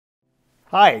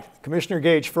Hi, Commissioner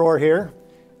Froerer here.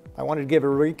 I wanted to give a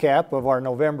recap of our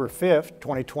November 5th,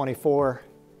 2024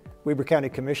 Weber County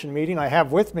Commission meeting. I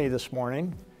have with me this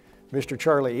morning Mr.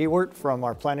 Charlie Ewert from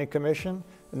our Planning Commission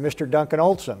and Mr. Duncan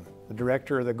Olson, the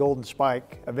Director of the Golden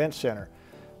Spike Event Center.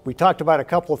 We talked about a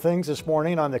couple of things this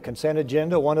morning on the consent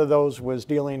agenda. One of those was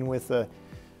dealing with the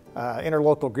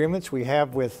interlocal agreements we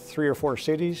have with 3 or 4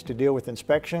 cities to deal with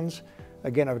inspections.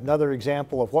 Again, another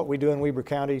example of what we do in Weber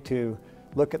County to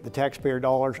look at the taxpayer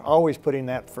dollars, always putting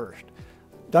that first.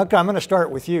 Duncan, I'm going to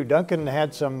start with you. Duncan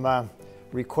had some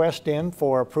requests in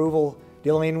for approval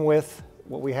dealing with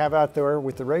what we have out there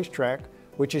with the racetrack,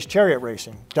 which is chariot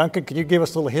racing. Duncan, can you give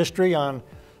us a little history on,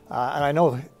 and I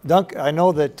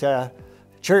know that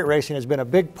chariot racing has been a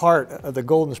big part of the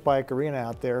Golden Spike arena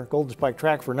out there, Golden Spike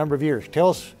track, for a number of years. Tell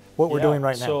us what we're doing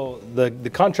right now. So the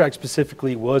contract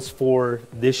specifically was for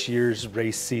this year's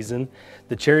race season.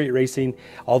 The chariot racing,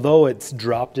 although it's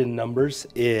dropped in numbers,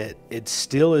 it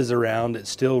still is around. It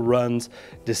still runs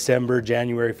December,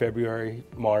 January, February,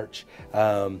 March.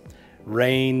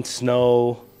 Rain,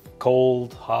 snow,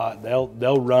 cold, hot,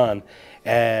 they'll run.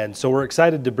 And so we're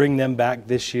excited to bring them back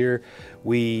this year.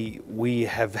 We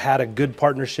have had a good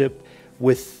partnership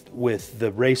with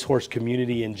the racehorse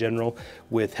community in general,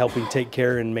 with helping take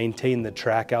care and maintain the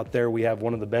track out there. We have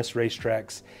one of the best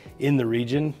racetracks in the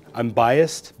region. I'm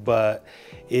biased, but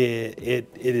it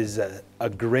is a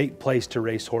great place to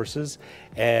race horses.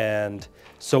 And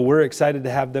so we're excited to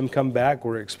have them come back.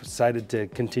 We're excited to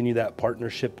continue that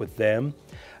partnership with them.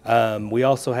 We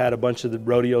also had a bunch of the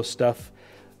rodeo stuff,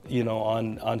 you know,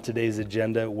 on today's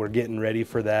agenda. We're getting ready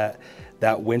for that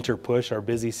winter push. Our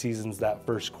busy season's that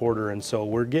first quarter, and so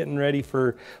we're getting ready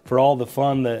for all the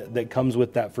fun that comes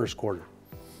with that first quarter.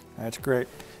 That's great.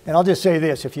 And I'll just say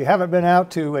this, if you haven't been out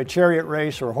to a chariot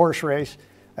race or a horse race,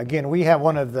 again, we have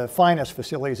one of the finest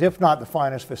facilities, if not the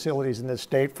finest facilities in this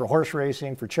state for horse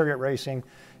racing, for chariot racing.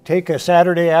 Take a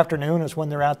Saturday afternoon is when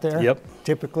they're out there. Yep.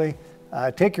 Typically.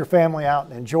 Take your family out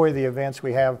and enjoy the events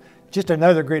we have. Just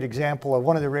another great example of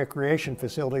one of the recreation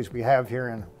facilities we have here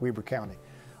in Weber County.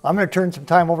 I'm going to turn some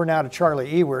time over now to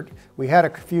Charlie Ewert. We had a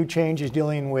few changes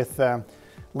dealing with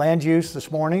land use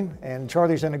this morning, and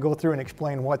Charlie's going to go through and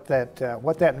explain what that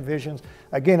envisions.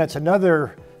 Again, it's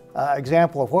another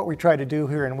example of what we try to do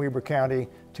here in Weber County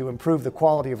to improve the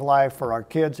quality of life for our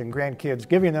kids and grandkids,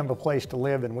 giving them a place to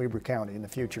live in Weber County in the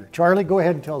future. Charlie, go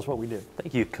ahead and tell us what we did.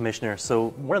 Thank you, Commissioner.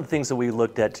 So one of the things that we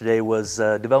looked at today was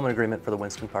a development agreement for the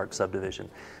Winston Park subdivision.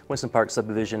 Winston Park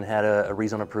subdivision had a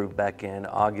rezone approved back in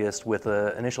August with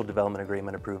an initial development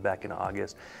agreement approved back in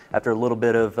August. After a little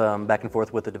bit of back and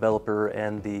forth with the developer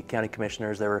and the county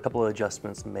commissioners, there were a couple of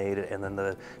adjustments made, and then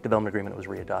the development agreement was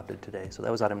readopted today. So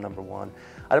that was item number 1.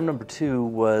 Item number 2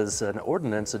 was an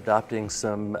ordinance adopting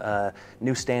some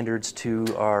new standards to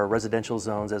our residential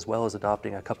zones, as well as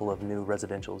adopting a couple of new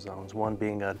residential zones. One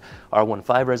being an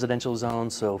R15 residential zone,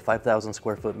 so 5,000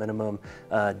 square foot minimum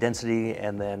density,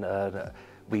 and then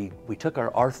we took our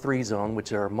R3 zone,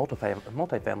 which is our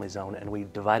multifamily zone, and we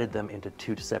divided them into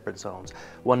 2 separate zones.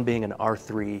 One being an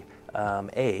R3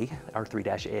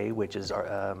 R3-A, which is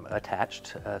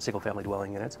attached single-family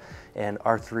dwelling units, and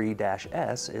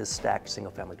R3-S is stacked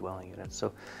single-family dwelling units.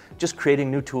 So just creating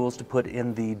new tools to put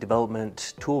in the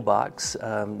development toolbox.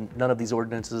 None of these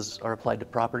ordinances are applied to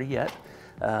property yet,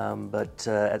 but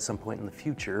at some point in the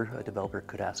future, a developer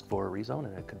could ask for a rezone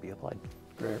and it could be applied.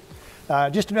 Great.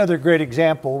 Just another great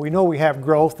example. We know we have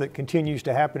growth that continues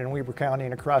to happen in Weber County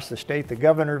and across the state. The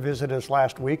governor visited us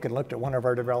last week and looked at one of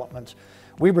our developments.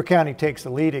 Weber County takes the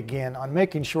lead again on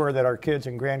making sure that our kids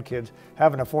and grandkids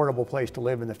have an affordable place to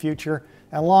live in the future,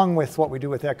 and along with what we do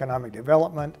with economic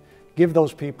development, give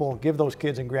those people, give those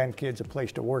kids and grandkids a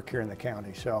place to work here in the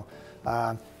county. So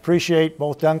appreciate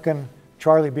both Duncan,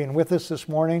 Charlie being with us this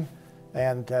morning,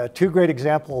 and 2 great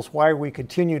examples why we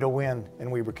continue to win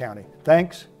in Weber County.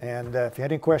 Thanks, and if you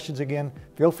had any questions again,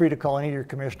 feel free to call any of your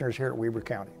commissioners here at Weber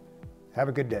County. Have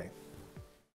a good day.